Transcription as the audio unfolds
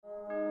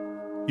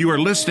You are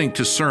listening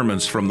to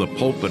sermons from the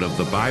pulpit of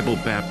the Bible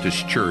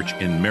Baptist Church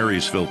in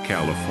Marysville,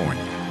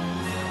 California.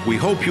 We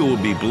hope you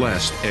will be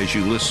blessed as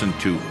you listen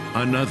to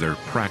another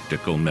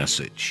practical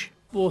message.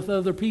 With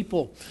other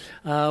people,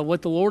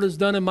 what the Lord has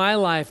done in my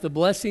life, the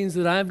blessings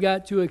that I've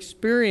got to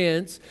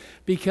experience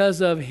because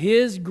of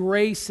His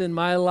grace in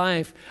my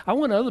life. I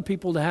want other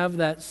people to have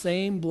that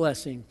same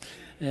blessing,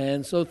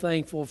 and so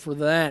thankful for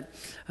that.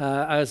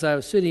 As I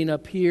was sitting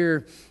up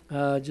here,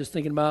 just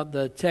thinking about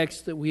the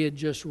text that we had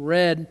just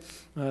read,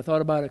 I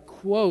thought about a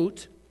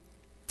quote.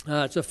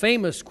 It's a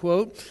famous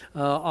quote.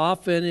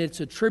 Often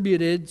it's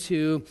attributed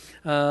to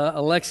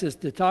Alexis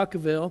de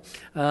Tocqueville,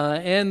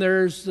 and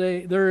there is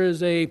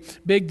a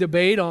big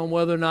debate on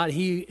whether or not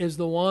he is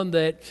the one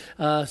that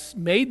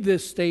made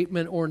this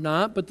statement or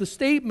not. But the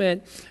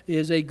statement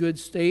is a good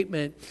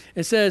statement.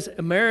 It says,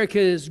 "America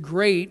is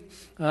great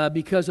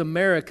because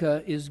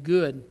America is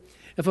good.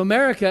 If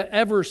America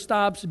ever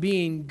stops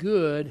being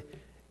good,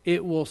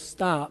 it will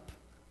stop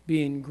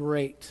being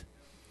great."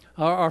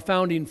 Our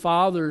founding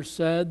fathers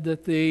said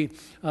that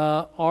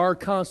our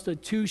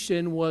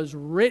Constitution was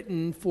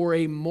written for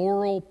a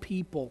moral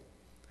people.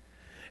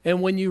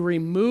 And when you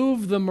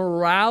remove the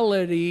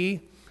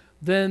morality,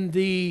 then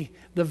the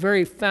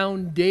very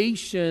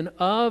foundation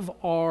of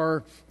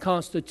our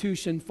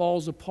Constitution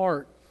falls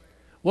apart.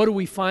 What are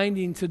we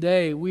finding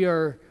today? We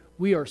are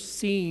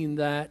seeing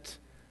that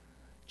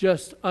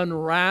just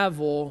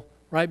unravel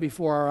right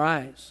before our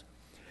eyes.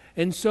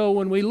 And so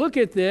when we look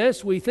at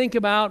this, we think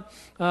about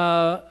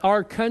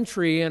our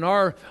country and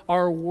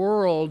our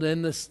world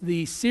and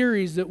the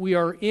series that we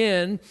are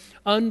in,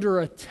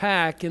 Under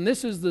Attack. And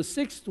this is the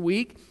 6th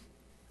week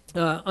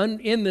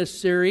in this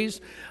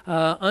series,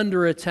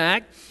 Under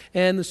Attack.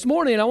 And this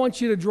morning, I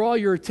want you to draw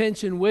your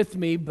attention with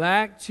me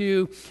back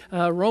to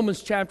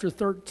Romans chapter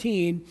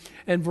 13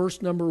 and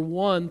verse number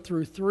 1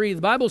 through 3.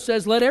 The Bible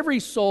says, "Let every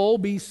soul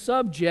be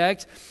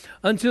subject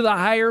unto the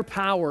higher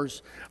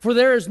powers. For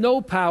there is no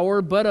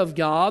power but of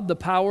God. The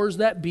powers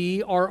that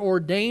be are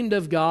ordained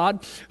of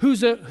God.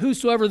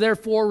 Whosoever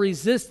therefore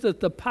resisteth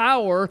the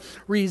power,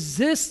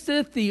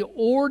 resisteth the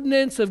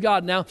ordinance of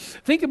God." Now,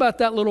 think about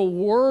that little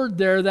word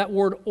there, that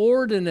word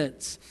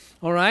ordinance.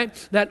 All right?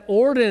 That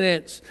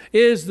ordinance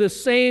is the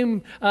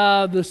same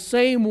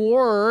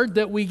word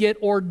that we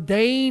get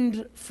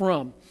ordained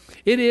from.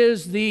 It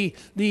is the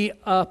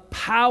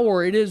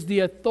power. It is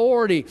the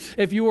authority.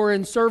 If you were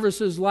in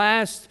services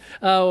last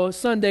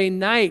Sunday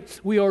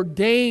night, we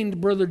ordained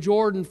Brother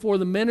Jordan for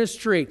the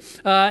ministry,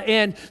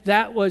 and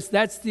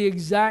that's the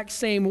exact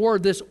same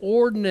word. This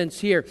ordinance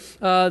here,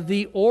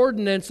 the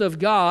ordinance of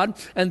God,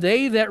 and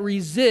they that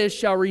resist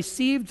shall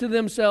receive to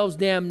themselves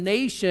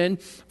damnation.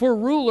 For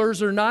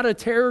rulers are not a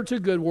terror to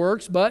good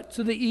works, but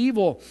to the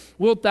evil.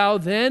 Wilt thou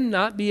then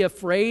not be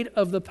afraid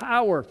of the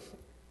power?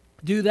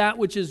 Do that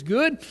which is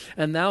good,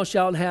 and thou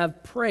shalt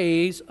have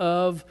praise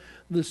of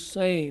the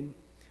same.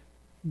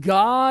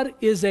 God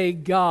is a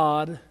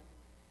God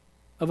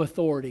of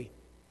authority.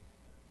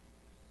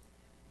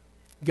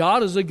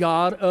 God is a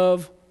God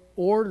of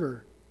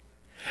order.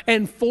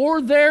 And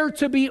for there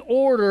to be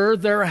order,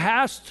 there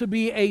has to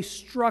be a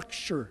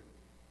structure.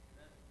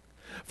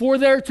 For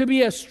there to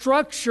be a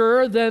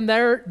structure, then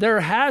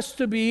there has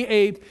to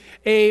be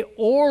a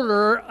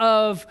order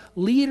of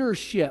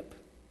leadership.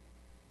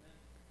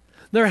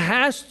 There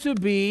has to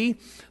be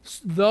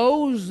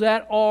those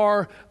that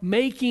are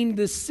making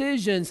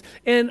decisions.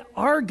 And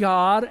our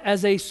God,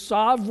 as a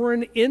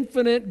sovereign,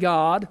 infinite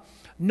God,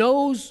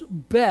 knows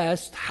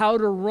best how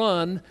to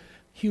run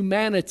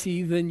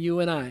humanity than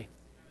you and I.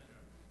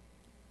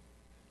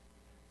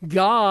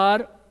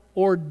 God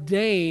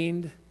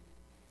ordained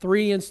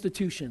 3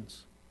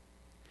 institutions.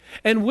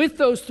 And with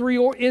those 3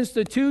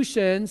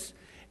 institutions,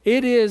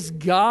 it is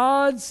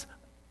God's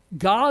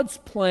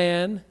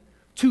plan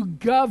to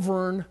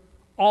govern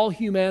all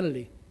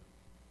humanity.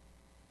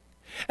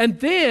 And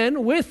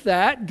then with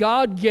that,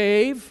 God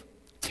gave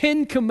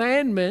 10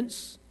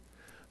 commandments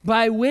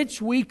by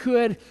which we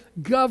could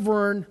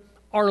govern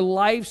our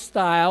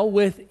lifestyle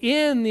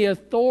within the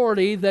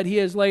authority that He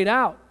has laid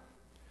out.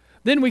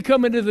 Then we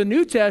come into the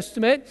New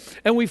Testament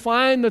and we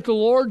find that the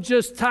Lord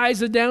just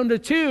ties it down to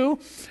 2.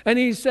 And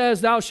He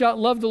says, "Thou shalt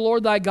love the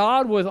Lord thy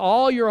God with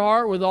all your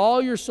heart, with all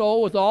your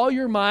soul, with all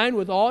your mind,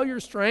 with all your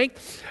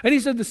strength." And He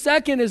said, "The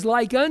second is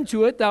like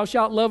unto it, thou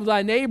shalt love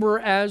thy neighbor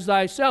as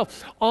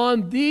thyself."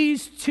 On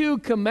these 2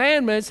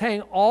 commandments hang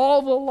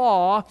all the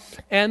law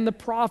and the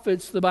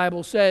prophets, the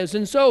Bible says.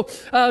 And so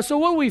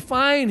what we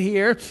find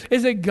here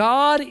is that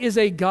God is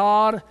a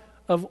God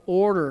of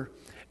order.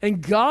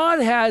 And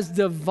God has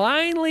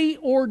divinely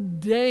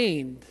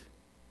ordained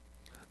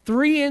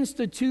 3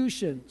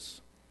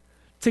 institutions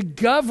to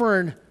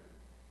govern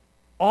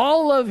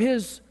all of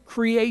His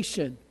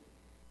creation.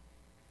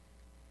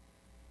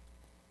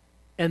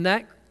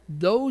 And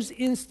those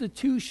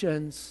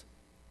institutions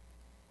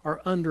are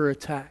under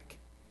attack.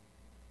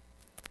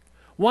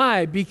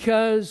 Why?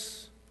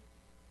 Because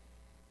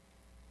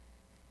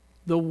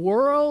the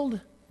world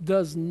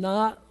does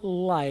not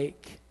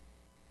like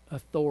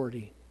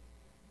authority.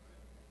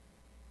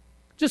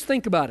 Just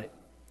think about it.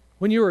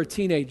 When you were a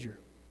teenager,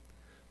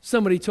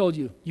 somebody told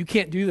you, you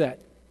can't do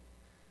that.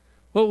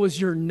 What was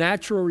your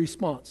natural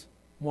response?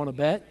 Want to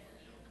bet?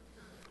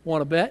 Want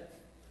to bet?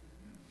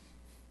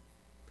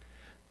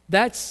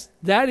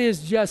 That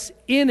is just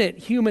in it,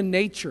 human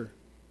nature.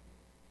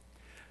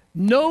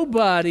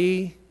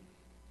 Nobody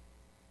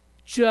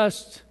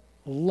just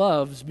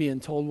loves being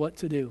told what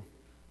to do.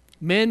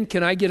 Men,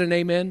 can I get an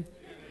amen?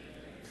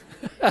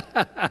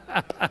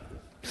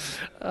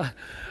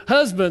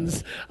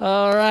 Husbands,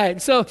 all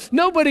right. So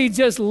nobody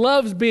just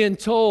loves being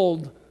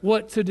told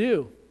what to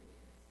do.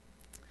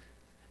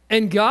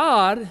 And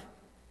God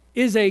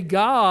is a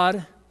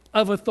God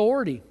of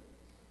authority.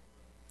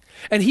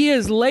 And He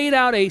has laid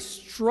out a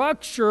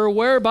structure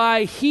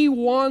whereby He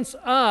wants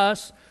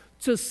us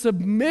to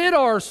submit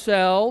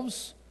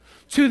ourselves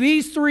to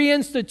these three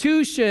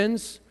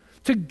institutions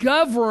to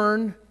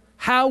govern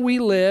how we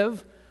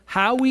live,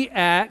 how we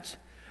act,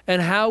 and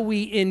how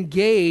we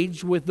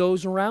engage with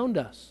those around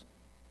us.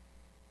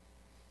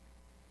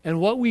 And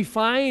what we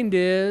find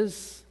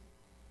is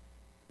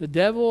the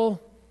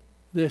devil,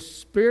 this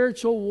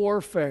spiritual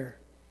warfare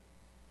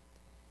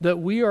that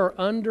we are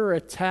under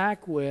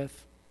attack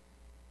with,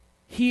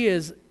 he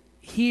is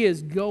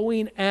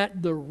going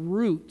at the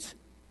root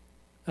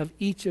of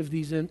each of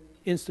these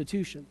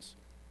institutions.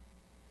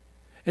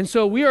 And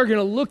so we are going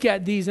to look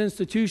at these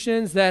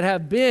institutions that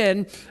have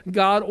been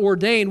God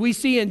ordained. We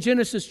see in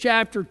Genesis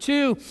chapter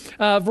 2,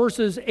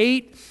 verses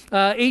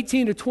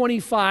 18 to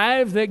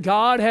 25, that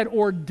God had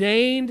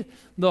ordained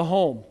the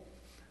home.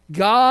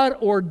 God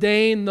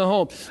ordained the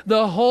home.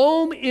 The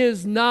home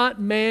is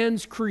not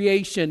man's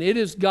creation. It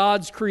is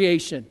God's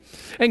creation.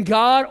 And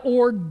God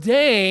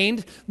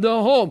ordained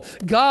the home.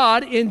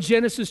 God, in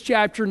Genesis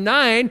chapter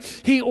 9,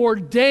 He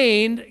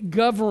ordained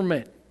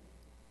government.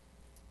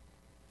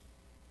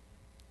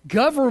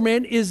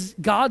 Government is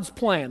God's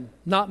plan,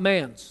 not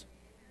man's.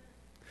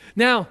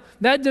 Now,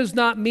 that does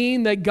not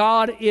mean that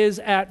God is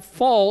at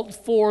fault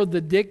for the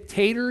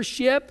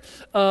dictatorship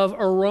of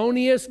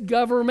erroneous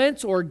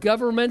governments or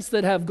governments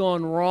that have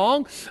gone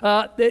wrong.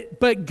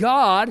 But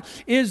God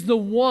is the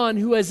one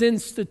who has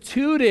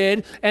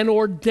instituted and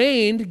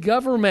ordained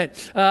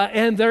government.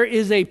 And there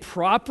is a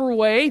proper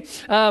way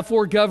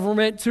for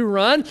government to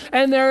run,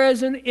 and there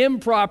is an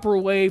improper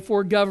way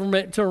for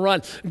government to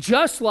run.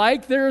 Just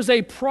like there is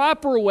a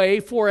proper way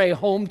for a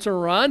home to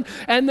run,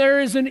 and there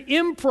is an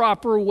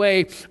improper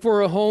way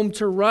for a home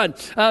to run.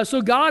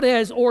 So God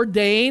has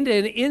ordained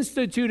and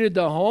instituted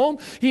the home.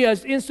 He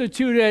has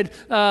instituted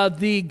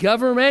the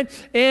government,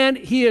 and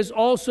He has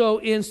also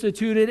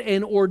instituted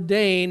and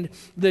ordained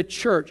the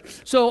church.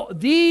 So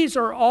these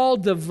are all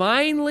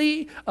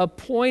divinely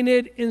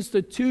appointed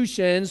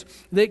institutions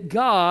that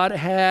God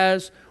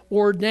has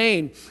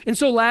ordained. And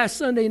so last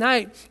Sunday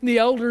night, the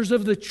elders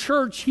of the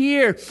church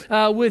here,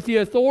 with the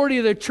authority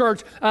of the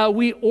church,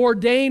 we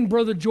ordained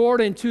Brother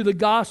Jordan to the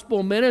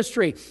gospel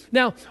ministry.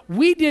 Now,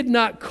 we did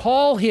not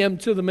call him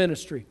to the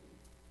ministry.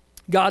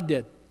 God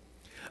did.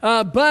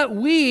 But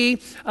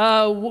we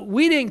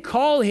didn't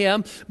call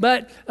him,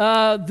 but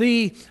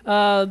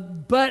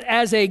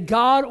as a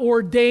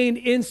God-ordained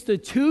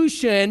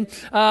institution,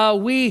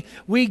 we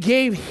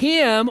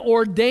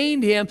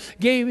ordained him,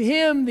 gave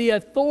him the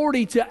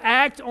authority to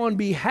act on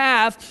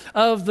behalf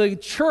of the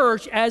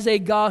church as a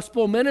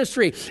gospel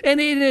ministry. And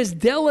it is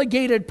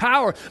delegated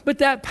power, but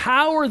that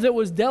power that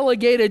was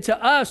delegated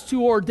to us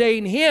to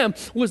ordain him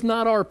was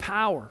not our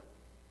power.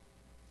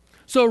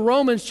 So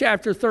Romans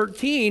chapter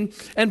 13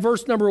 and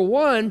verse number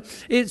 1,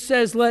 it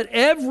says, "Let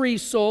every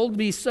soul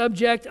be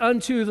subject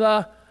unto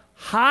the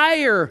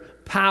higher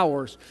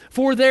powers,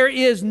 for there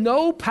is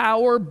no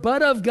power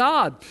but of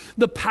God.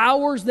 The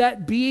powers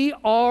that be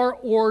are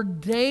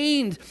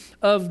ordained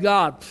of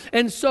God."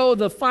 And so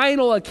the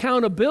final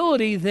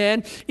accountability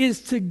then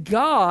is to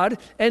God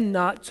and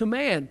not to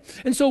man.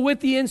 And so with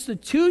the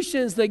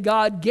institutions that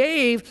God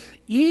gave,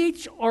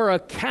 each are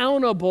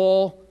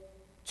accountable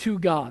to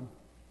God.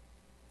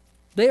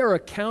 They are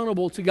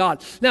accountable to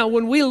God. Now,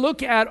 when we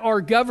look at our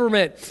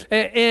government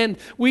and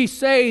we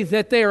say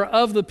that they are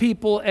of the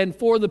people and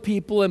for the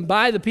people and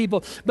by the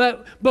people,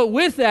 but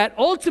with that,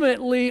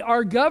 ultimately,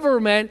 our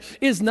government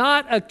is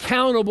not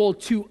accountable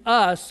to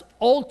us.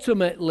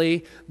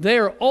 Ultimately, they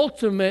are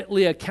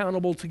ultimately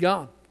accountable to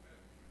God.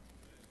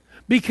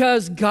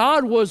 Because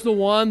God was the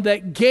one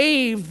that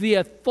gave the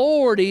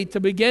authority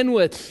to begin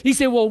with. He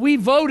said, well, we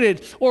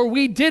voted or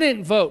we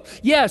didn't vote.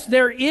 Yes,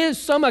 there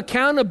is some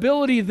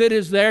accountability that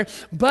is there,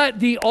 but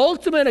the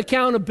ultimate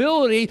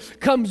accountability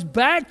comes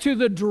back to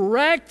the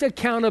direct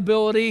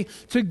accountability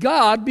to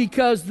God,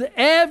 because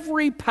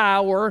every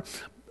power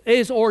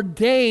is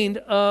ordained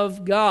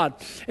of God.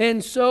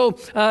 And so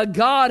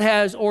God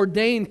has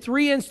ordained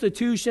three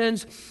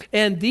institutions,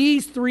 and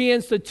these three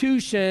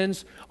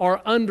institutions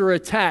are under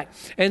attack.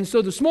 And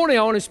so this morning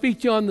I want to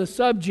speak to you on the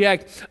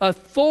subject,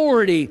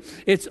 authority.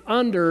 It's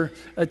under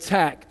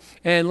attack.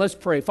 And let's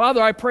pray. Father,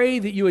 I pray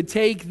that you would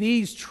take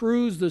these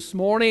truths this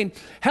morning.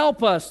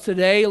 Help us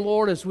today,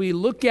 Lord, as we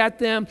look at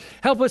them.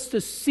 Help us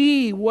to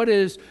see what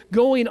is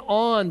going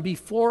on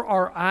before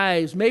our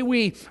eyes. May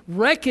we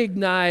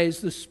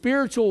recognize the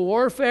spiritual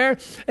warfare,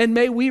 and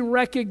may we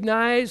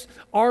recognize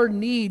our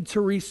need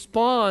to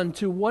respond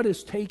to what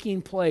is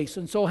taking place.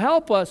 And so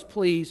help us,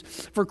 please,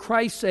 for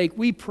Christ's sake,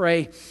 we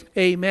pray.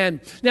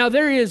 Amen. Now,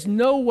 there is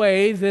no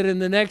way that in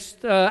the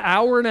next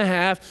hour and a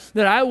half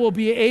that I will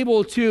be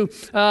able to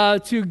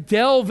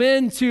delve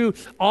into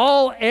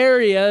all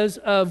areas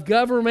of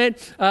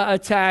government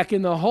attack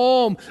and the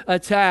home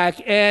attack,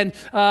 and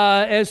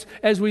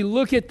as we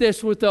look at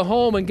this with the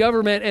home and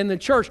government and the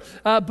church.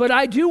 But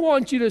I do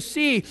want you to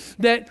see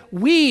that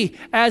we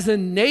as a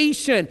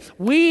nation,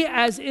 we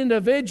as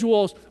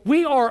individuals,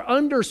 we are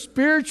under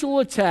spiritual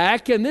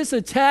attack, and this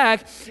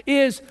attack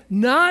is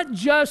not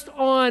just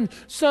on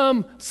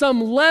some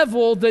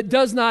level that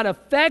does not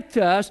affect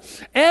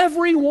us.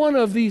 Every one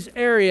of these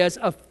areas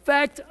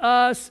affect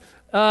us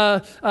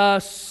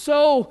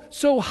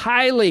so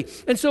highly.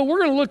 And so we're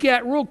going to look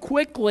at real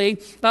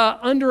quickly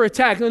under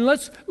attack. And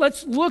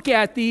let's look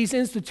at these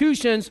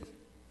institutions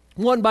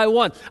one by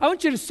one. I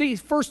want you to see,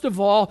 first of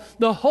all,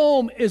 the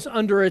home is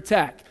under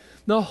attack.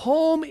 The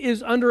home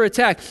is under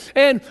attack.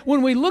 And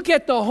when we look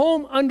at the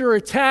home under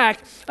attack,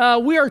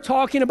 we are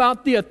talking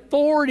about the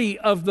authority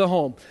of the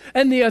home.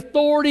 And the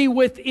authority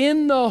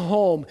within the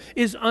home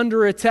is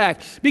under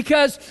attack.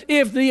 Because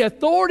if the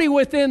authority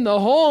within the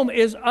home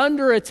is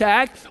under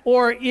attack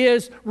or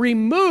is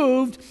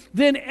removed,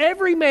 then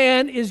every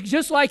man is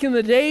just like in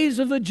the days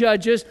of the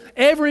judges,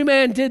 every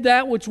man did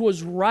that which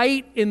was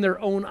right in their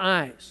own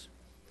eyes.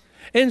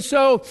 And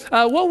so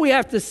what we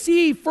have to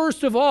see,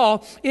 first of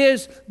all,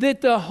 is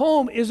that the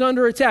home is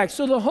under attack.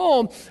 So the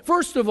home,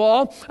 first of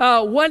all,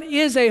 what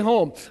is a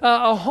home?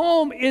 A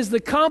home is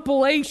the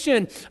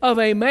compilation of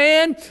a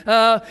man.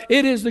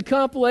 It is the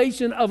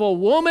compilation of a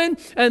woman.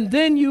 And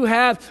then you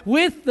have,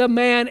 with the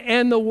man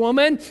and the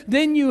woman,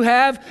 then you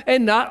have,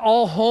 and not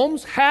all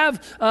homes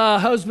have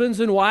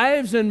husbands and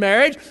wives in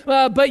marriage,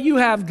 but you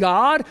have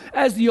God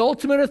as the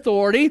ultimate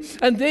authority.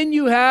 And then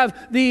you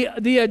have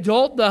the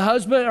adult, the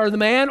husband or the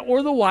man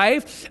or the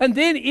wife. And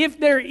then if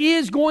there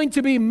is going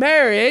to be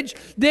marriage,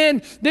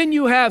 then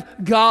you have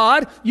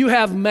God, you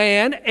have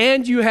man,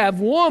 and you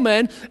have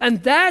woman,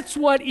 and that's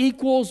what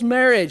equals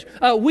marriage.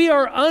 We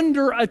are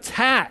under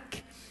attack.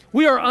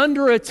 We are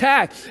under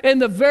attack.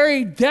 And the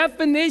very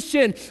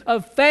definition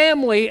of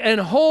family and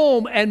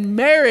home and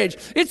marriage,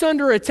 it's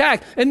under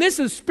attack. And this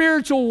is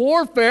spiritual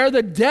warfare.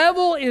 The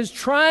devil is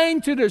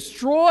trying to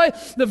destroy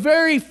the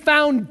very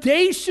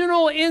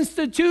foundational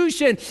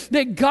institution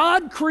that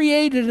God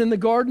created in the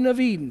Garden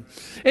of Eden.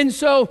 And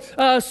so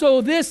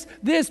this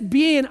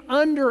being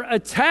under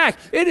attack,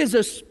 it is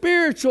a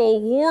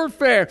spiritual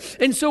warfare.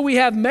 And so we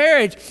have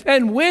marriage.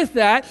 And with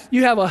that,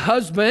 you have a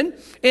husband.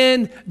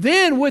 And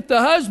then with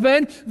the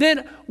husband,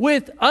 then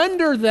with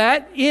under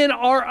that, in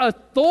our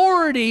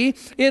authority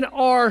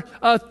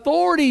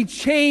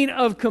chain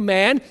of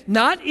command,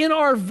 not in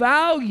our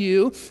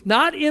value,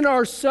 not in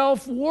our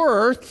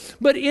self-worth,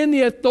 but in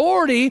the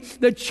authority,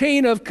 the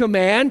chain of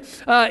command,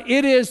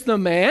 it is the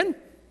man,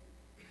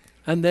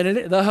 and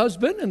then the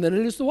husband, and then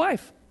it is the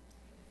wife.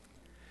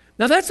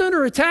 Now that's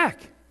under attack.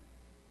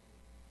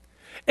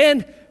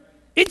 And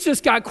it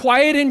just got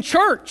quiet in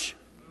church.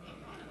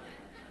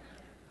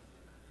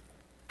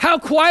 How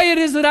quiet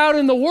is it out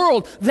in the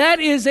world? That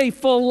is a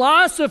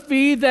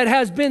philosophy that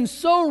has been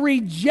so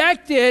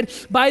rejected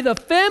by the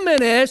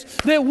feminists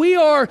that we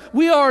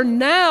are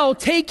now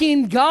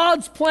taking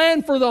God's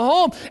plan for the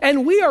home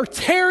and we are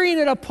tearing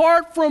it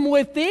apart from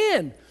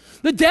within.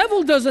 The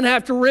devil doesn't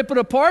have to rip it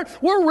apart.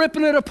 We're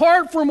ripping it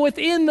apart from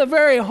within the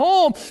very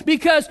home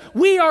because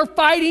we are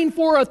fighting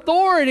for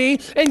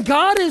authority, and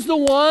God is the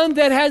one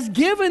that has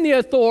given the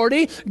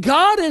authority.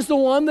 God is the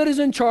one that is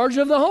in charge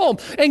of the home.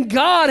 And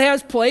God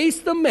has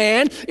placed the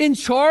man in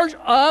charge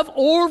of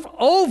or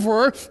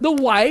over the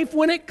wife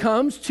when it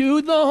comes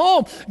to the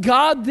home.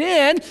 God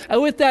then,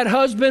 with that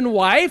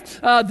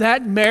husband-wife,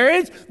 that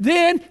marriage,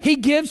 then he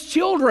gives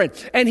children,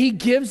 and he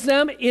gives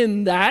them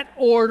in that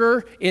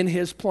order in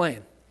his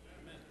plan.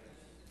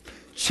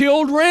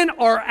 Children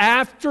are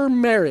after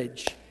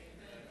marriage.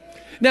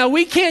 Now,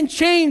 we can't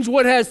change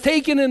what has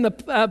taken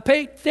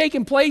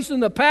place in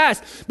the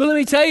past, but let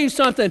me tell you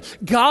something.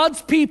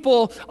 God's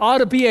people ought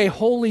to be a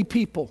holy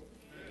people.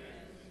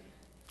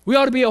 We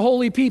ought to be a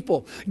holy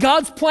people.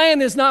 God's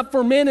plan is not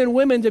for men and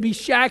women to be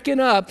shacking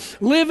up,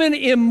 living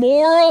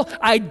immoral,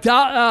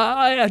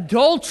 adulterous,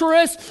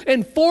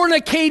 and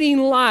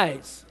fornicating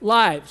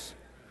lives.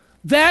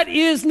 That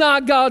is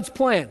not God's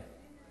plan.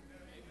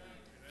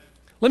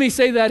 Let me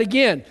say that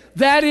again.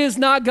 That is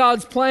not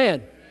God's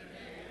plan.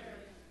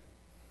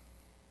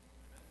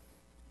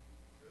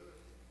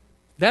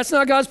 That's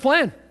not God's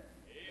plan.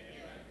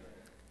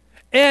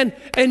 And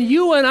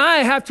you and I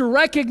have to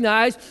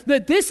recognize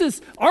that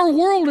our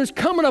world is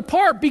coming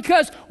apart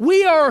because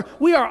we are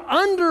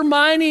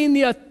undermining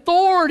the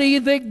authority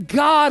that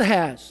God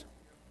has.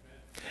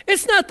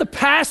 It's not the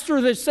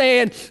pastor that's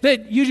saying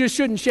that you just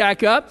shouldn't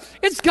shack up.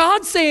 It's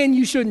God saying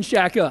you shouldn't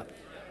shack up.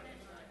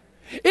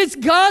 It's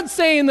God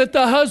saying that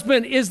the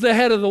husband is the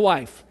head of the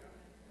wife.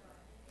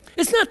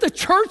 It's not the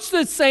church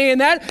that's saying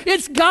that.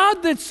 It's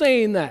God that's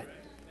saying that.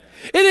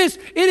 It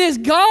is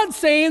God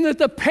saying that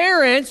the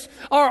parents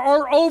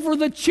are over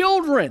the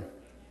children.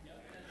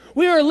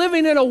 We are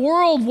living in a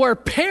world where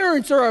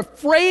parents are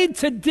afraid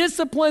to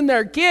discipline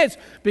their kids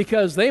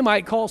because they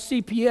might call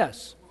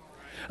CPS.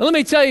 And let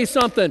me tell you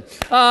something.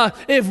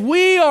 If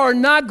we are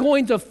not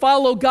going to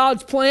follow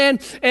God's plan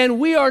and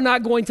we are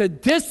not going to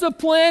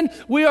discipline,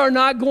 we are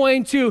not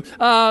going to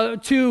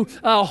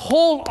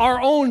hold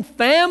our own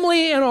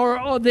family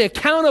and the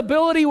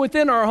accountability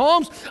within our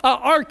homes,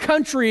 our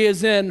country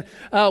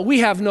we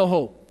have no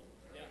hope.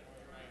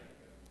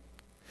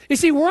 You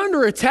see, we're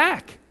under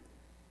attack.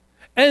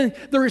 And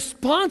the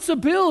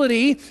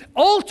responsibility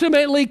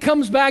ultimately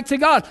comes back to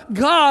God.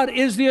 God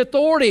is the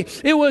authority.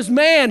 It was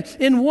man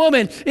and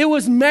woman. It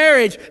was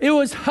marriage. It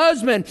was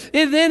husband.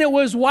 And then it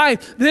was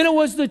wife. Then it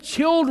was the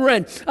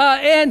children.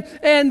 And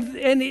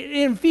in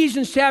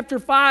Ephesians chapter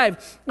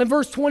 5 and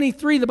verse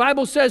 23, the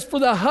Bible says, "For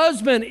the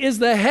husband is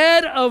the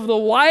head of the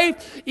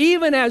wife,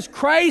 even as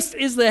Christ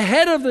is the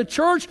head of the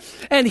church,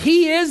 and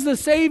he is the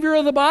Savior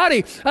of the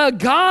body."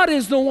 God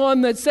is the one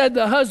that said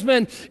the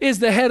husband is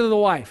the head of the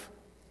wife.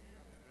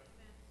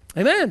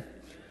 Amen.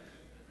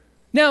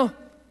 Now,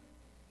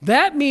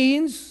 that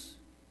means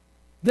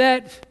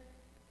that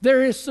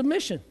there is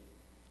submission.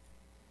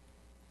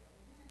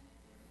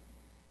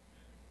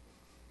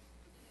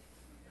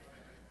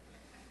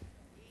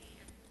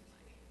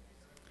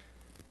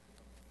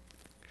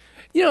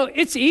 You know,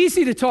 it's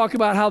easy to talk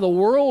about how the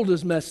world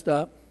is messed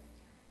up,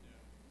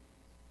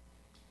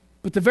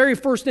 but the very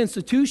first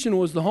institution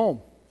was the home.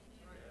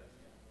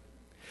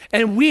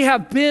 And we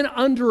have been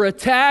under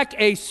attack,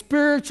 a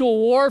spiritual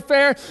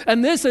warfare,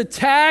 and this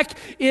attack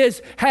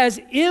has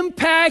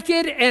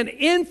impacted and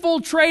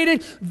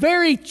infiltrated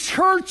very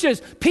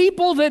churches,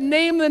 people that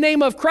name the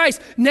name of Christ.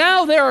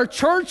 Now there are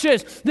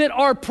churches that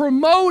are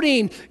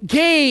promoting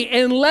gay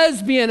and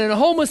lesbian and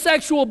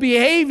homosexual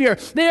behavior.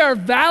 They are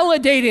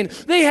validating.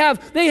 They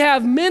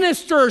have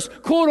ministers,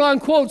 quote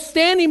unquote,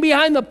 standing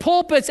behind the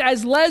pulpits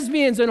as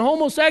lesbians and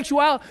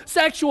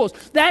homosexuals.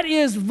 That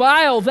is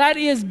vile. That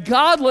is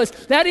godless.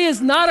 That is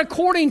not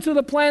according to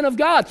the plan of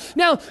God.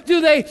 Now,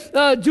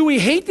 do we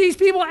hate these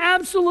people?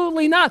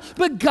 Absolutely not.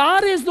 But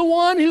God is the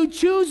one who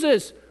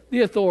chooses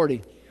the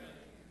authority.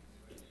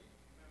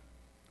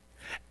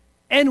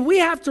 And we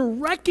have to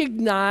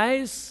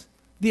recognize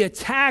the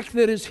attack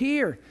that is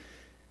here.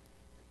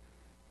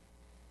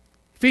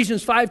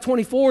 Ephesians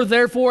 5:24,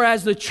 "Therefore,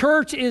 as the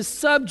church is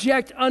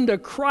subject unto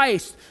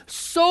Christ,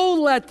 so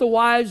let the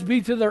wives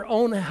be to their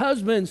own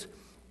husbands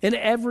in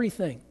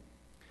everything."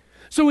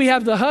 So we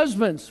have the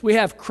husbands, we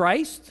have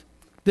Christ,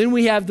 then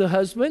we have the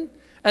husband,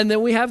 and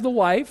then we have the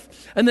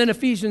wife, and then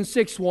Ephesians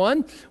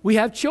 6:1, we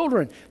have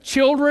children.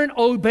 Children,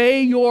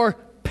 obey your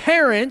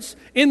parents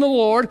in the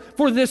Lord,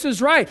 for this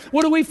is right.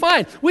 What do we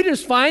find? We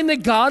just find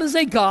that God is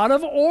a God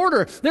of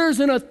order. There's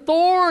an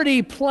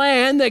authority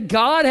plan that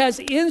God has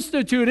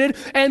instituted,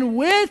 and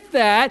with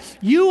that,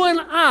 you and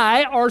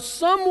I are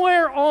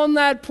somewhere on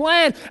that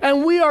plan,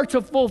 and we are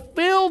to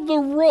fulfill the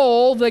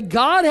role that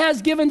God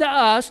has given to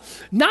us,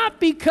 not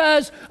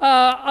because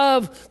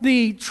of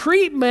the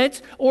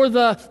treatment or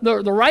the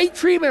right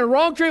treatment or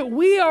wrong treatment.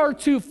 We are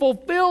to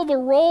fulfill the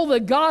role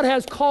that God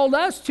has called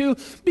us to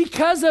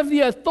because of the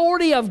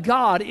authority of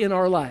God in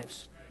our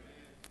lives.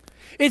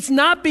 It's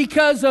not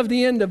because of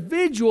the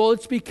individual,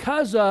 it's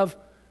because of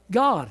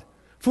God.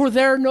 For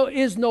there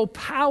is no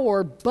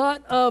power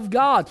but of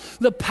God.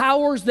 The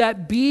powers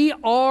that be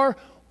are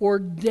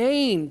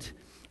ordained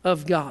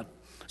of God.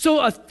 So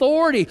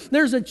authority,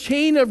 there's a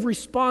chain of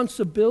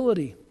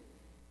responsibility.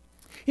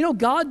 You know,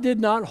 God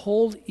did not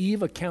hold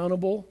Eve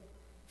accountable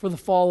for the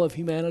fall of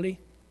humanity.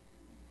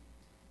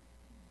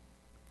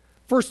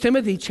 1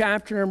 Timothy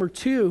chapter number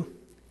 2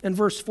 and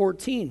verse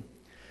 14.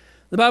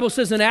 The Bible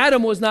says, "And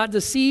Adam was not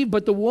deceived,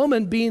 but the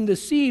woman being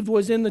deceived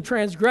was in the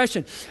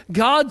transgression."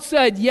 God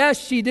said,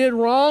 yes, she did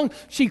wrong.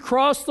 She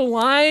crossed the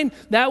line.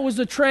 That was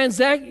a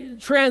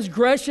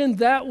transgression.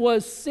 That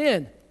was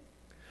sin.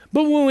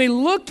 But when we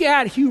look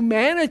at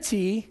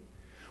humanity,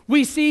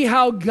 we see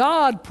how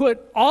God put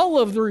all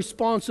of the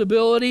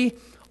responsibility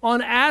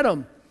on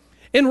Adam.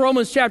 In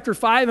Romans chapter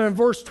 5 and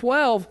verse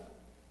 12,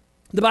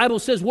 the Bible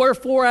says,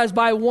 "Wherefore as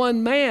by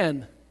one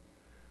man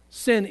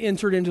sin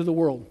entered into the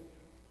world,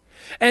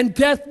 and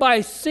death by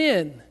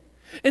sin,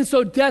 And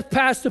so death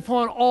passed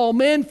upon all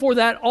men, for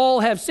that all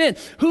have sinned.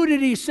 Who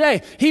did he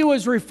say? He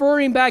was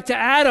referring back to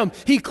Adam.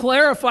 He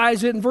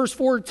clarifies it in verse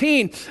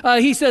 14.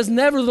 He says,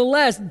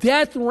 nevertheless,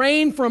 death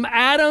reigned from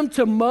Adam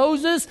to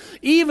Moses,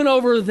 even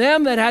over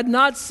them that had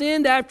not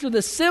sinned after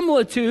the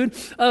similitude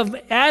of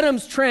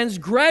Adam's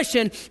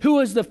transgression, who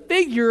was the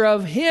figure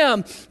of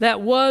him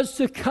that was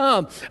to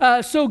come.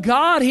 So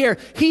God here,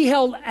 he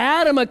held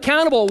Adam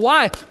accountable.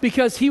 Why?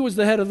 Because he was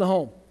the head of the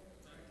home.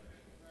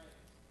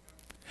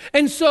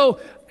 And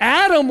so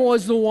Adam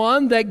was the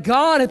one that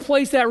God had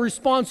placed that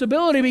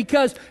responsibility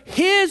because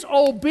his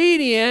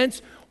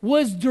obedience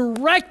was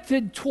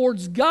directed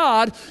towards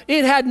God.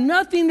 It had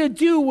nothing to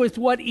do with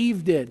what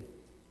Eve did.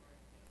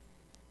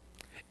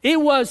 It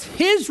was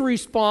his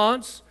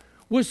response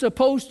was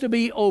supposed to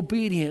be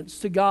obedience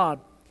to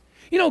God.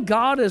 You know,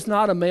 God is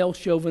not a male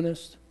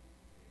chauvinist.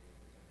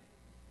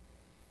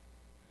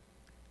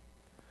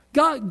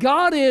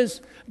 God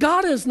is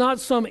not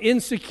some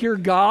insecure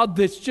God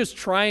that's just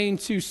trying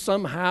to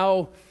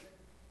somehow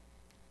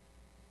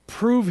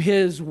prove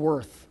his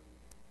worth.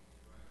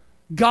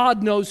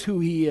 God knows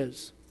who he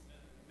is.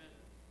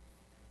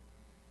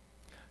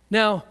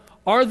 Now,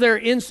 are there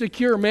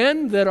insecure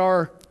men that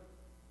are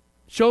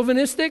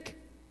chauvinistic?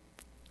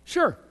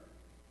 Sure.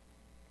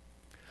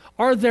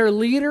 Are there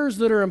leaders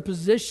that are in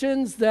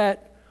positions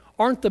that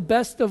aren't the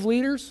best of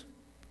leaders?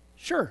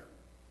 Sure.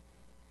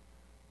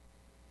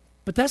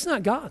 But that's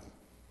not God.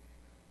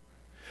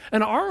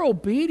 And our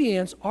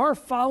obedience, our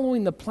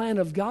following the plan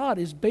of God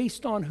is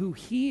based on who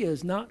he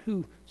is, not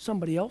who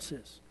somebody else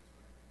is.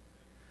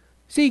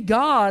 See,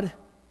 God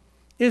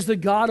is the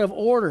God of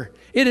order.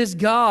 It is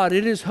God,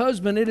 it is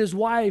husband, it is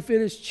wife, it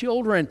is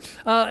children.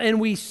 And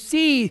we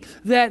see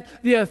that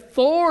the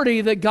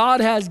authority that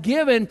God has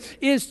given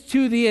is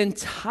to the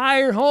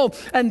entire home.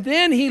 And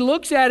then he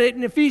looks at it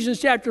in Ephesians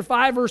chapter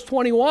 5, verse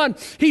 21.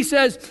 He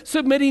says,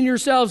 submitting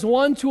yourselves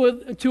one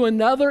to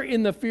another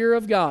in the fear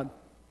of God.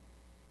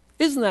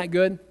 Isn't that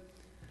good?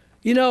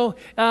 You know,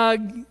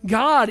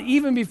 God,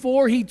 even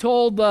before he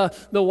told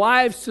the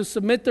wives to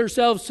submit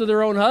themselves to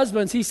their own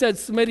husbands, he said,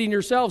 submitting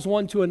yourselves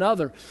one to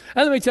another.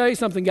 And let me tell you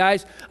something,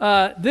 guys.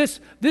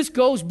 This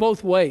goes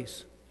both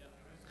ways.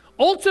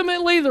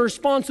 Ultimately, the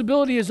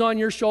responsibility is on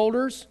your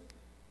shoulders.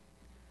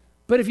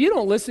 But if you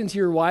don't listen to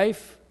your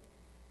wife,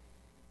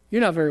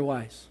 you're not very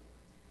wise.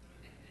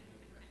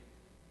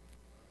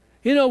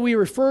 You know, we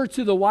refer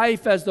to the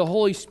wife as the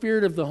Holy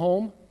Spirit of the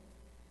home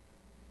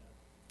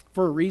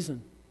for a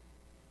reason.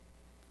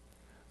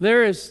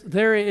 There is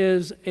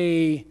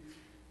a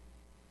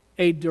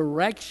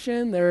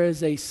direction, there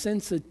is a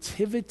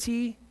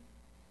sensitivity,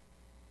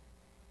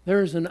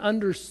 there is an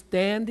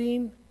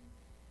understanding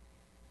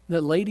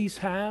that ladies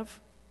have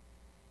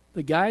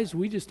that guys,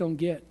 we just don't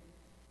get.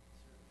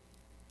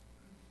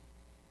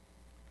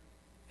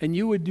 And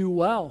you would do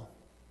well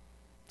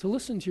to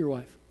listen to your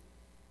wife,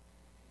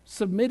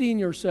 submitting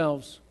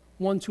yourselves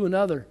one to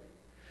another.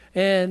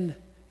 And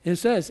it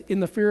says,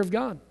 in the fear of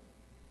God.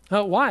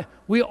 Why?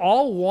 We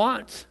all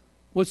want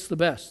what's the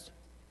best.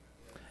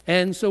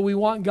 And so we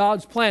want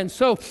God's plan.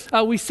 So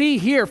we see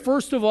here,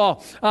 first of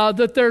all,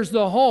 that there's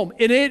the home,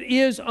 and it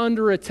is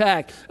under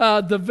attack.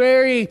 The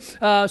very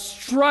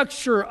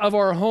structure of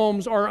our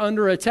homes are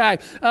under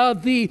attack.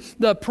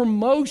 The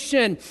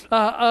promotion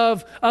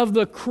of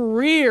the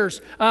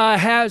careers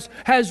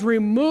has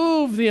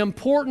removed the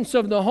importance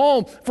of the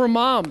home for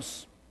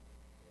moms.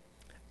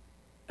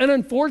 And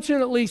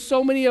unfortunately,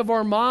 so many of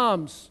our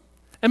moms,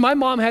 and my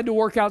mom had to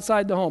work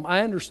outside the home.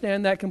 I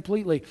understand that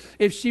completely.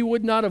 If she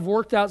would not have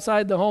worked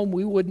outside the home,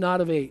 we would not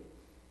have ate.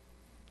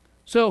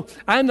 So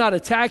I'm not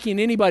attacking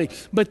anybody,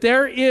 but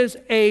there is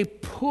a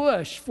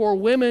push for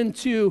women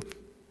to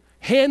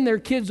hand their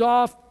kids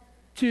off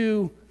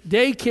to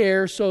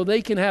daycare so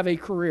they can have a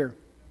career.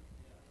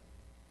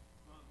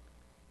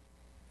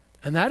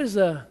 And that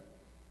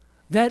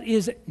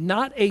is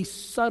not a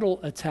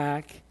subtle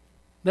attack.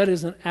 That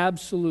is an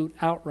absolute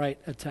outright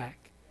attack.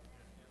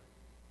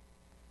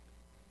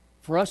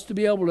 For us to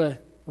be able to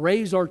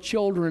raise our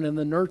children in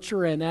the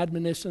nurture and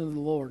admonition of the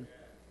Lord.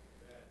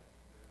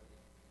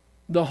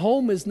 The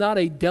home is not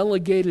a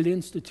delegated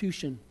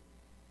institution.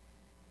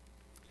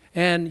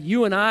 And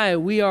you and I,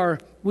 we are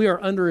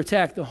under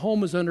attack. The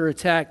home is under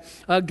attack.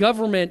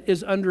 Government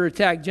is under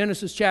attack.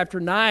 Genesis chapter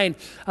 9,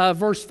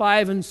 verse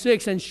 5 and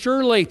 6. And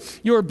surely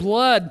your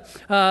blood,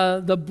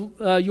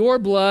 your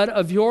blood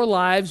of your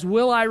lives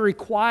will I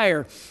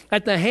require.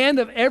 At the hand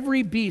of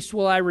every beast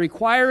will I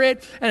require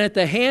it. And at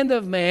the hand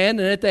of man,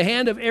 and at the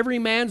hand of every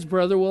man's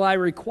brother will I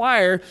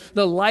require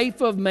the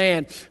life of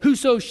man.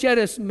 Whoso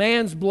sheddeth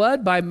man's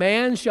blood, by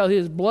man shall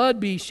his blood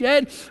be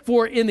shed.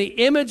 For in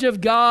the image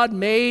of God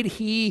made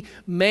he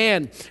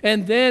man.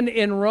 And then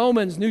in in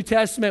Romans, New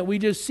Testament, we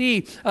just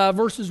see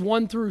verses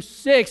 1 through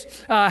 6,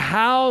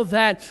 how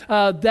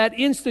that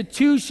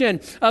institution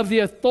of the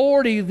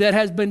authority that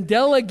has been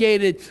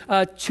delegated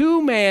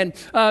to man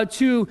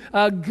to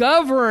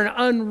govern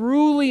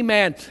unruly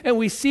man. And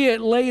we see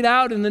it laid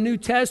out in the New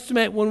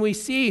Testament when we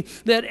see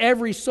that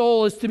every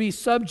soul is to be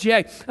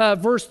subject.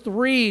 Verse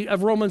 3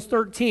 of Romans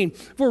 13,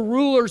 for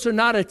rulers are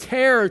not a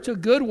terror to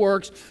good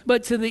works,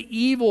 but to the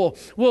evil.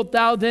 Wilt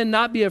thou then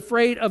not be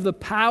afraid of the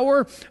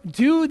power?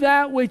 Do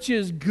that which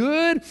is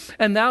good,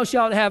 and thou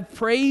shalt have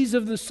praise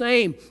of the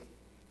same.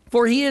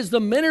 For he is the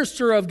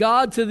minister of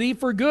God to thee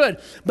for good.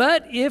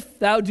 But if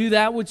thou do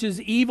that which is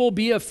evil,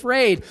 be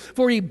afraid.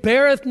 For he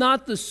beareth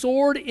not the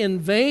sword in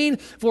vain.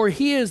 For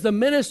he is the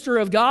minister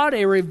of God,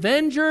 a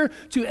revenger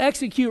to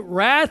execute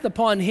wrath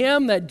upon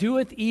him that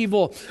doeth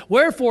evil.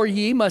 Wherefore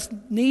ye must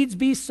needs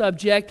be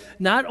subject,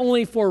 not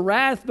only for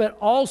wrath, but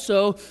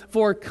also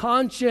for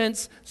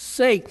conscience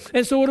sake.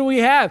 And so what do we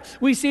have?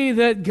 We see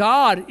that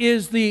God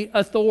is the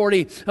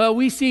authority.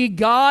 We see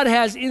God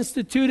has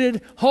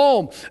instituted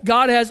home.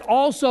 God has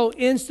also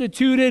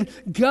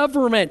instituted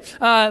government.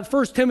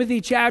 1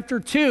 Timothy chapter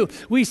 2,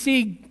 we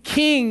see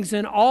kings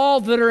and all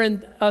that are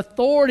in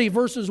authority,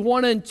 verses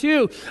 1 and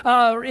 2.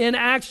 In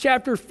Acts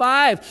chapter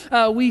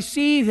 5, we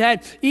see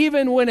that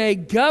even when a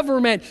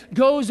government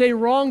goes a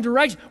wrong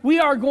direction, we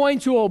are going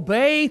to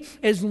obey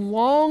as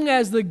long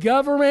as the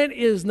government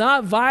is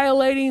not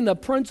violating the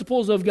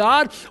principles of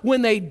God.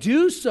 When they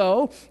do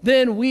so,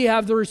 then we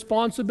have the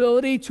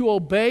responsibility to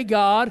obey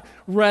God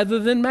rather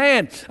than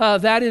man.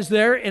 That is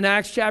there in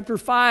Acts chapter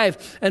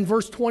 5 and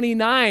verse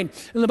 29.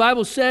 And the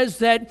Bible says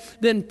that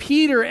then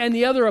Peter and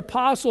the other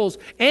apostles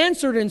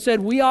answered and said,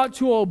 we ought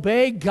to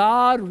obey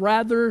God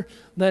rather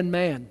than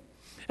man.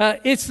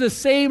 It's the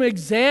same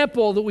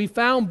example that we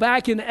found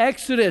back in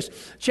Exodus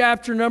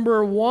chapter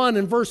number 1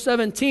 and verse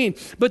 17.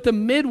 But the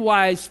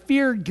midwives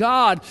feared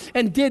God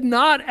and did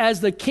not as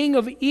the king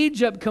of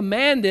Egypt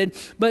commanded,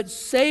 but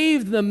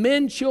saved the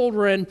men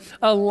children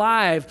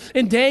alive.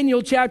 In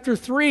Daniel chapter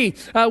 3,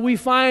 we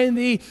find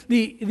the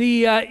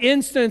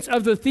instance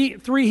of the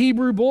three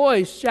Hebrew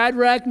boys,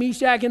 Shadrach,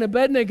 Meshach, and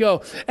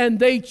Abednego, and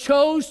they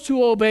chose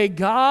to obey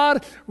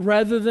God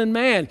rather than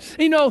man.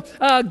 You know,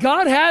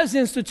 God has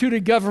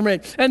instituted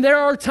government. And there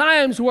are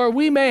times where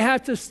we may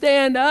have to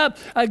stand up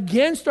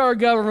against our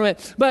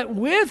government. But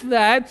with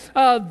that,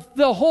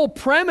 the whole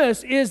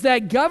premise is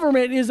that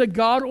government is a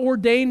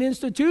God-ordained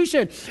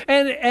institution.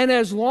 And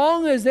as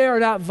long as they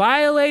are not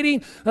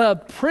violating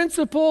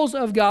principles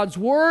of God's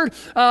word,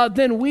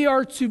 then we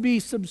are to be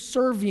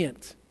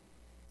subservient.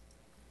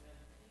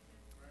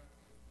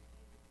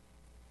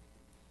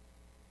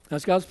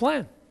 That's God's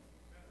plan.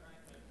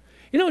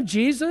 You know,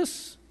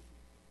 Jesus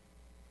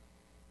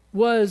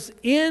was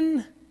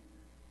in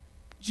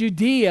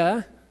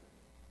Judea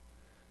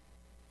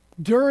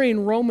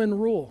during Roman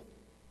rule,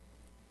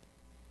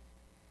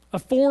 a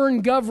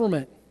foreign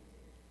government.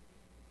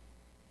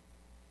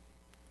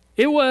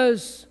 It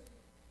was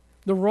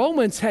the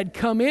Romans had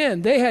come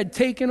in. They had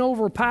taken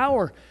over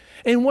power.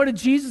 And what did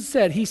Jesus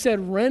say? He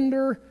said,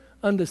 render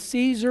unto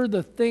Caesar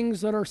the things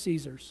that are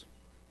Caesar's,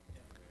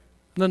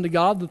 and unto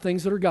God the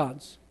things that are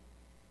God's.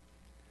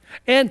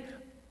 And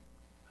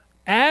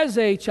as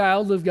a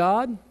child of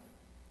God,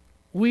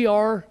 we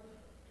are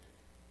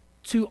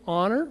to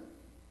honor,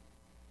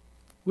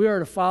 we are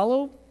to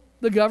follow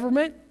the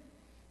government,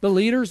 the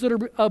leaders that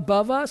are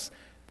above us,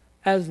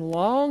 as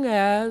long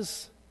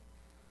as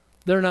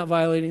they're not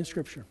violating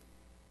Scripture.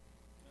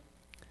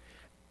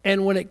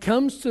 And when it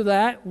comes to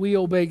that, we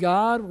obey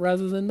God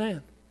rather than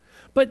man.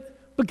 But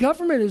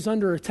government is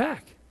under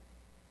attack.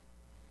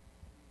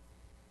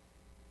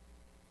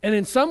 And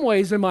in some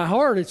ways, in my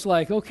heart, it's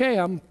like, okay,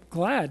 I'm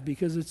glad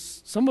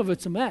because some of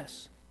it's a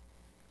mess.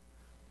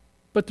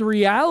 But the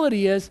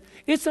reality is,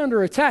 it's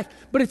under attack.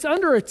 But it's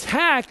under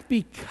attack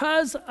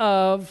because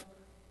of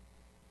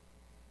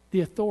the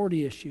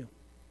authority issue.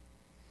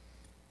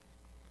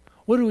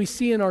 What do we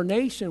see in our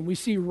nation? We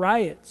see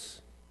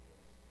riots.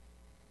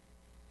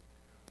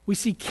 We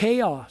see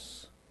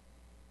chaos.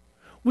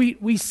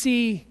 We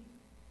see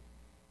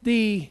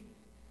the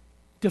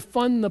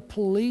defund the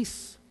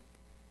police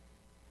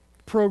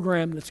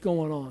program that's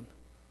going on.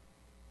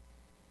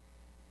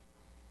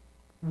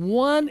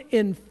 1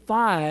 in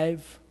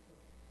 5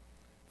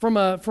 from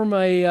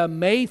a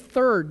May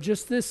 3rd,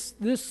 just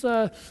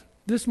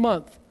this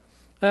month,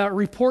 a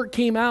report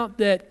came out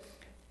that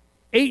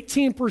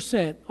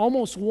 18%,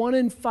 almost 1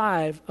 in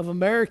 5 of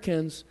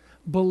Americans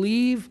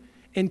believe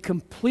in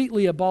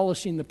completely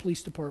abolishing the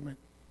police department.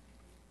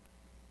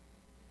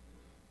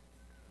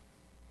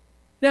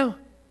 Now,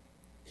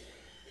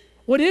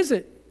 what is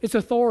it? It's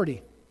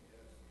authority.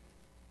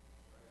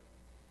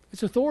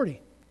 It's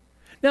authority.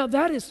 Now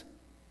that is,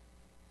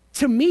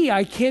 to me,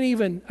 I can't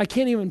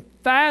even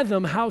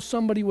fathom how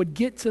somebody would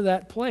get to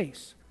that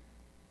place.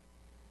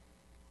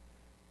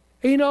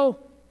 And you know,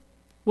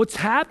 what's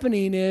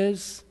happening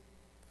is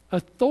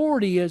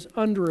authority is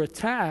under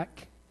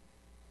attack.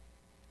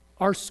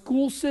 Our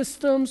school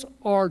systems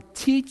are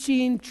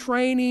teaching,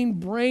 training,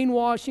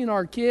 brainwashing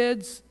our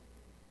kids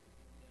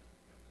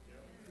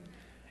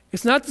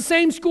It's not the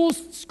same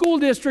school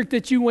district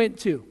that you went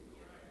to.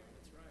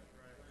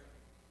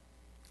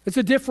 It's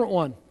a different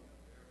one.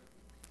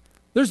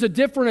 There's a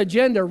different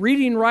agenda.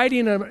 Reading,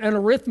 writing, and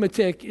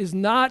arithmetic is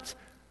not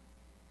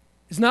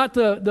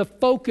the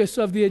focus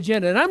of the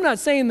agenda. And I'm not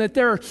saying that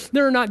there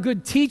are not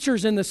good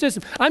teachers in the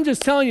system. I'm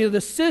just telling you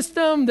the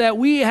system that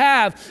we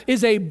have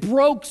is a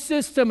broke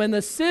system, and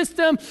the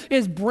system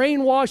is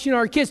brainwashing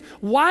our kids.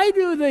 Why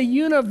do the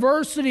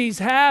universities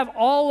have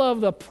all of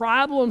the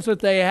problems that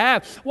they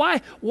have?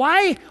 Why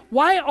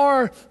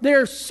are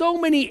there so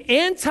many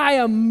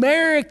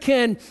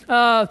anti-American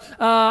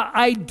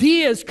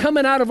ideas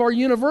coming out of our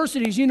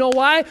universities? You know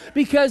why?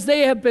 Because they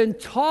have been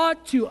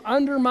taught to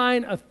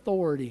undermine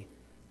authority.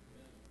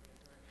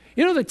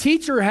 You know, the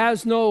teacher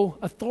has no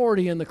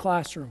authority in the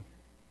classroom.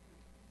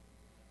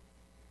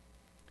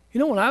 You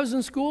know, when I was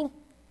in school,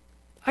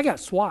 I got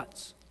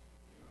SWATs.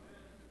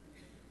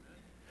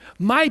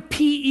 My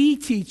PE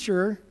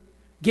teacher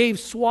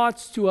gave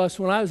SWATs to us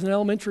when I was in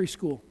elementary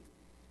school.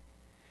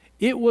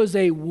 It was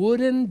a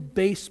wooden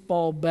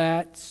baseball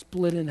bat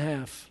split in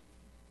half.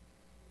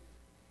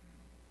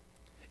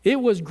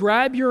 It was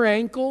grab your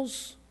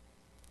ankles,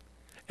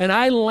 and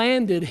I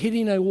landed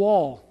hitting a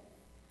wall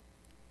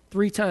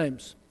 3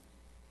 times.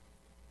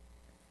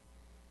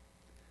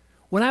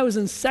 When I was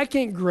in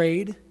 2nd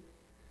grade,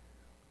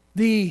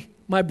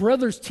 my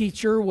brother's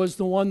teacher was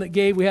the one that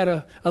we had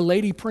a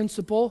lady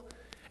principal,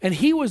 and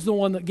he was the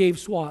one that gave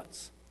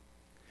SWATs.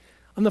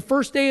 On the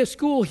first day of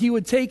school, he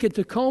would take a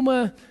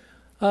Tacoma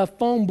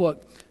phone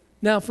book.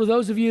 Now, for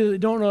those of you that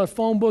don't know what a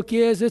phone book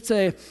is, it's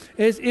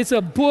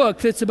a book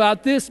that's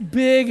about this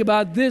big,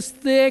 about this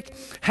thick,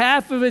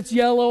 half of it's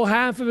yellow,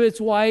 half of it's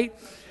white.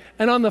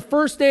 And on the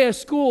first day of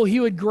school,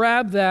 he would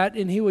grab that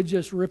and he would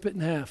just rip it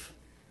in half.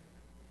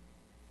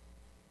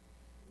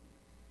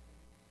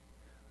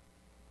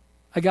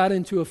 I got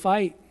into a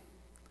fight.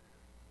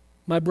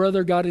 My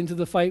brother got into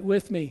the fight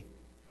with me.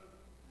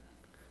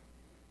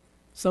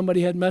 Somebody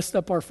had messed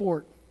up our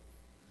fort.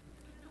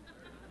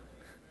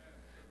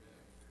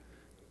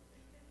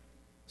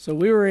 So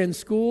we were in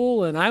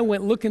school, and I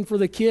went looking for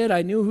the kid.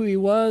 I knew who he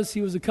was.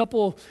 He was a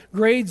couple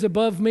grades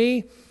above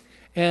me.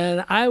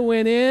 And I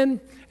went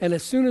in, and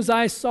as soon as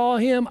I saw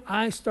him,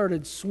 I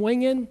started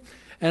swinging.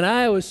 And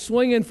I was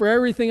swinging for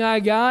everything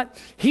I got.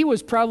 He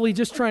was probably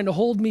just trying to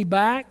hold me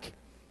back.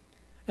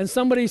 And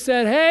somebody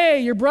said,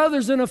 "Hey, your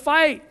brother's in a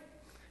fight."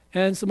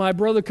 And so my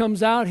brother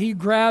comes out. He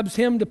grabs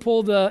him to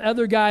pull the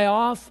other guy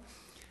off.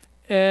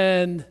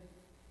 And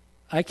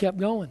I kept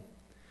going.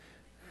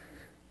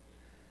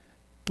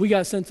 We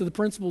got sent to the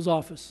principal's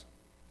office.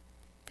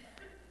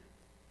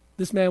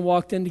 This man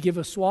walked in to give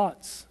us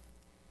SWATs.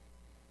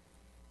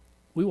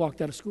 We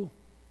walked out of school.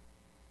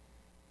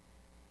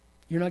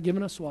 You're not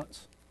giving us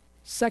SWATs.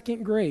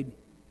 2nd grade.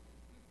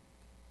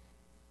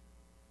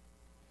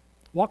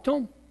 Walked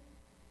home.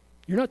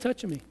 You're not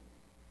touching me.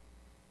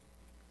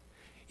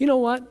 You know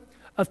what?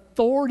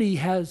 Authority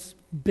has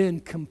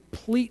been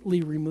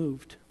completely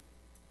removed.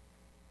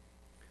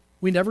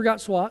 We never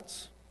got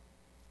SWATs.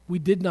 We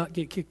did not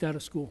get kicked out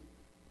of school.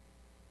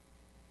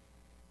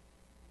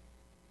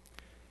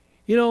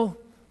 You know,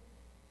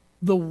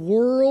 the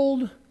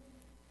world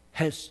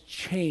has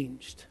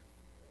changed.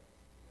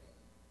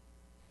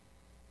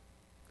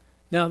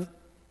 Now,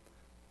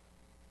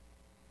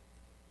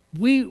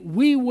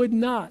 we would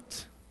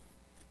not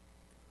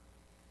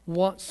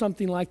want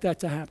something like that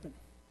to happen.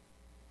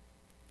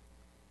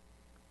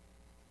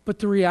 But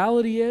the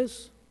reality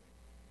is,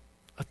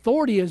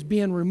 authority is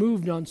being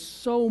removed on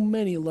so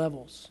many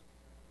levels.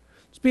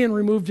 It's being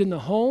removed in the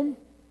home.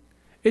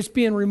 It's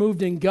being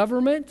removed in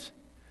government.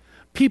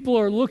 People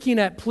are looking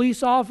at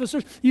police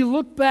officers. You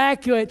look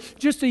back at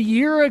just a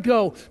year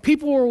ago,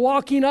 people were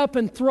walking up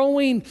and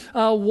throwing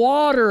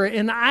water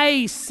and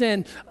ice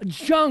and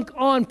junk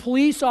on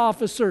police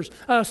officers,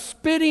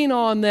 spitting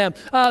on them.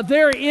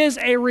 There is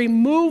a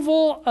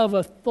removal of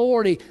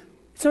authority.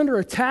 It's under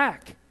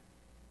attack.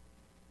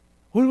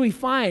 What do we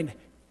find?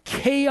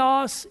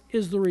 Chaos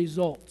is the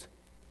result.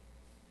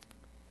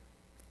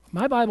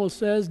 My Bible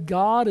says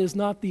God is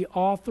not the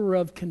author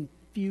of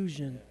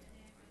confusion.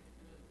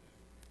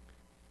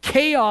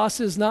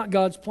 Chaos is not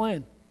God's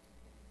plan.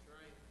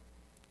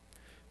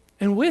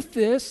 And with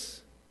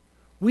this,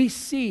 we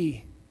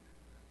see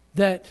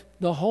that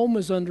the home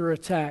is under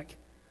attack.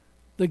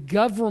 The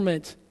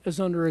government is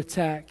under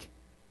attack.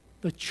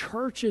 The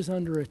church is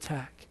under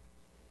attack.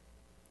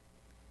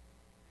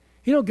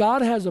 You know,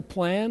 God has a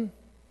plan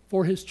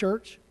for His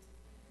church.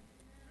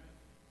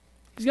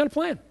 He's got a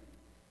plan.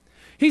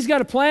 He's got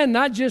a plan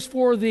not just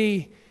for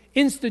the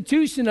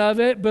institution of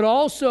it, but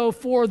also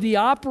for the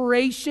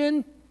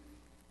operation,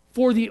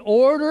 for the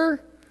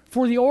order,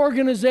 for the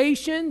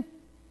organization.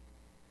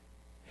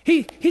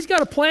 He's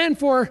got a plan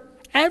for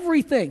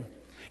everything.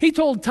 He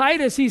told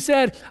Titus, he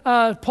said,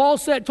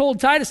 told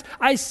Titus,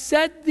 "I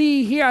set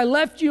thee here, I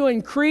left you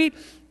in Crete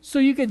so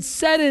you could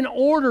set in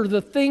order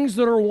the things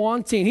that are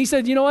wanting." He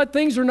said, you know what,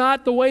 things are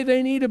not the way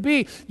they need to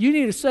be. You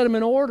need to set them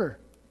in order.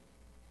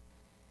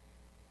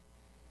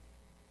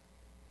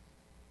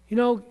 You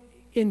know,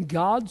 in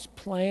God's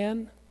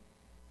plan,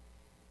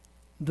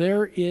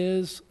 there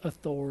is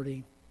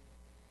authority.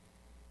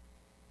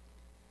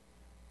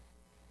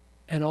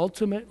 And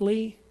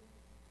ultimately,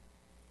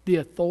 the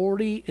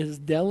authority is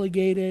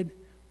delegated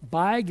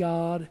by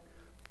God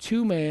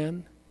to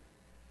man.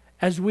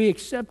 As we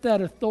accept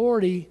that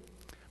authority,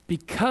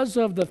 because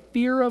of the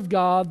fear of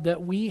God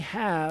that we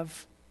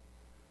have,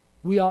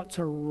 we ought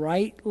to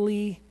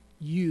rightly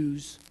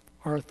use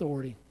our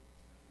authority.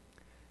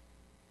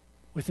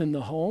 Within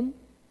the home,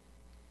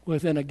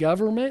 within a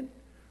government,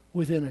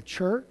 within a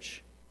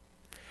church,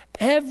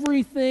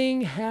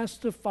 everything has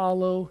to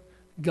follow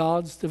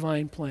God's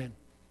divine plan.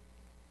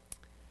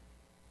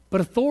 But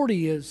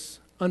authority is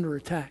under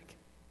attack.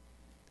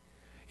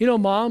 You know,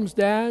 moms,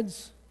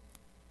 dads,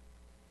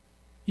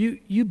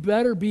 you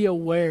better be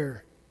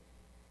aware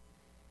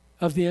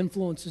of the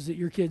influences that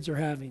your kids are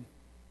having.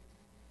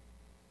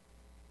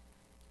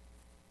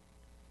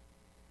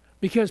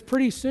 Because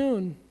pretty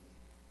soon,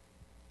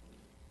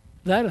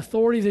 that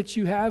authority that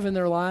you have in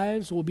their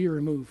lives will be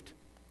removed.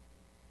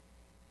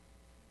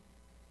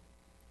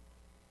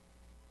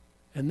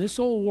 And this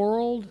old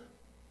world,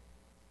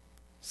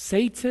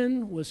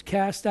 Satan was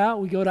cast out.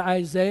 We go to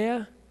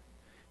Isaiah.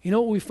 You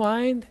know what we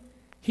find?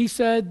 He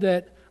said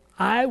that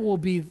I will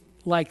be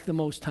like the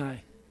Most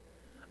High.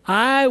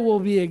 I will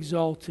be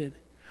exalted.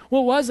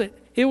 What was it?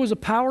 It was a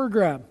power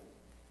grab.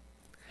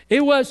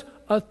 It was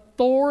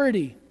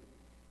authority.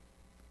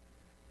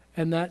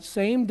 And that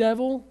same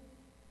devil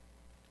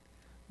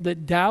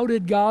that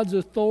doubted God's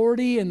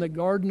authority in the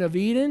Garden of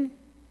Eden,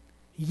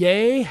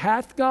 yea,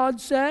 hath God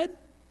said,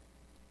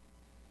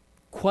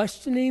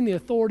 questioning the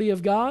authority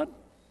of God,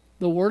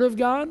 the Word of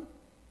God,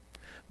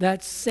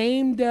 that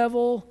same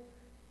devil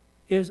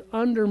is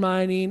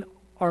undermining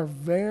our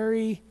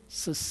very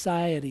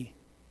society.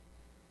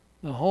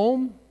 The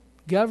home,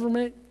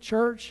 government,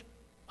 church,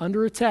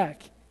 under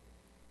attack.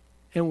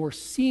 And we're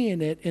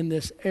seeing it in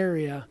this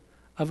area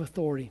of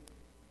authority.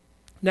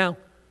 Now,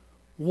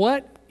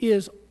 what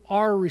is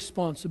our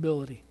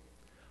responsibility?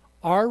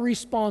 Our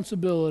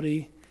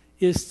responsibility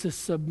is to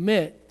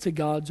submit to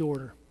God's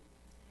order.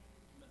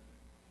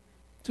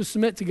 To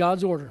submit to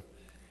God's order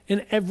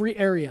in every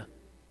area.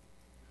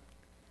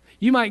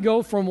 You might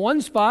go from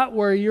one spot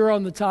where you're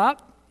on the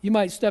top. You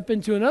might step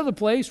into another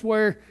place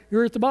where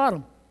you're at the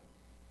bottom.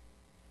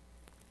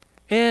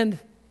 And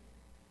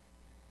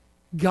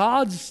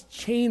God's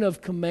chain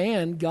of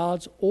command,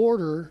 God's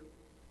order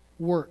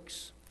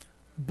works.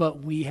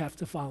 But we have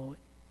to follow it.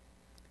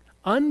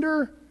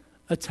 Under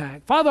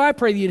attack. Father, I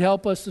pray that you'd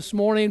help us this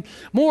morning.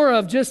 More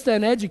of just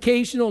an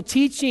educational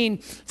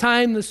teaching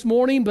time this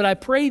morning, but I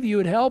pray that you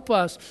would help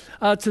us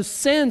to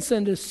sense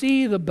and to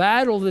see the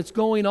battle that's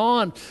going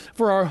on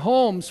for our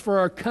homes, for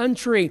our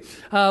country,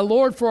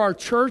 Lord, for our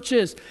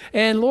churches.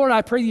 And Lord,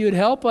 I pray that you would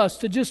help us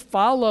to just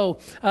follow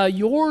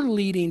your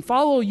leading,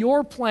 follow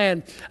your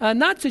plan,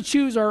 not to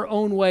choose our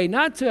own way,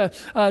 not to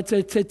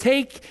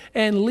take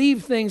and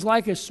leave things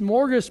like a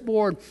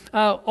smorgasbord.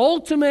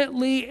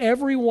 Ultimately,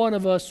 every one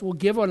of us will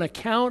give an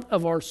account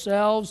of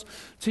ourselves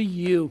to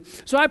you.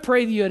 So I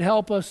pray that you would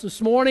help us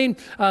this morning.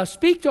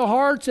 Speak to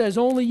hearts as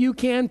only you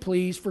can,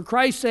 please. For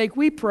Christ's sake,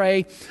 we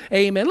pray.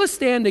 Amen. Let's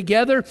stand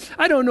together.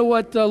 I don't know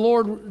what the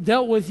Lord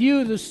dealt with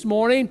you this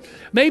morning.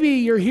 Maybe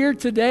you're here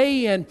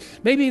today and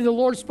maybe the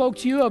Lord spoke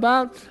to you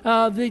about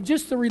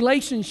just the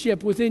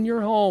relationship within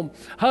your home,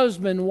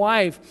 husband,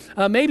 wife.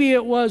 Maybe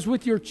it was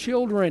with your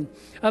children.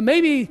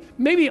 Maybe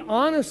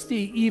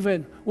honesty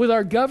even with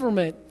our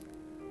government.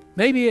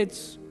 Maybe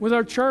it's with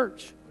our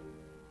church.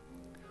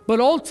 But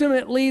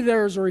ultimately,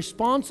 there's a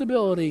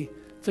responsibility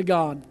to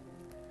God.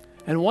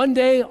 And one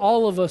day,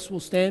 all of us will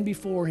stand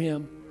before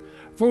Him.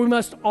 For we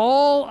must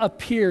all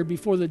appear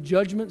before the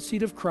judgment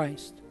seat of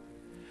Christ.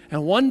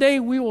 And one day,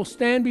 we will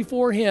stand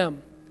before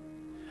Him.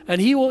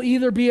 And He will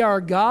either be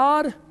our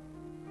God,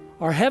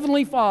 our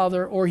Heavenly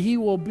Father, or He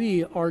will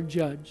be our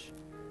judge.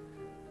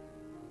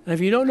 And if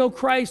you don't know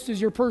Christ as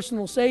your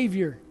personal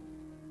Savior,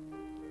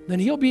 then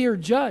He'll be your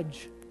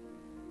judge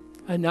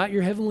and not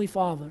your Heavenly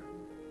Father.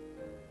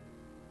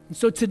 And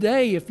so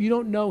today, if you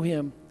don't know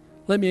Him,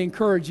 let me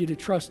encourage you to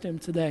trust Him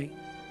today.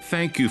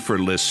 Thank you for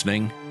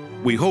listening.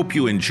 We hope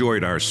you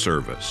enjoyed our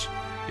service.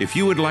 If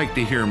you would like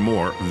to hear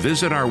more,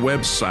 visit our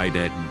website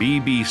at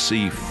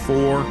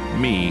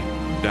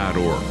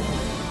bbc4me.org.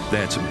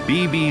 That's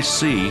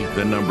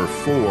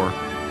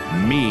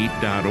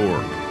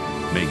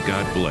bbc4me.org. May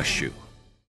God bless you.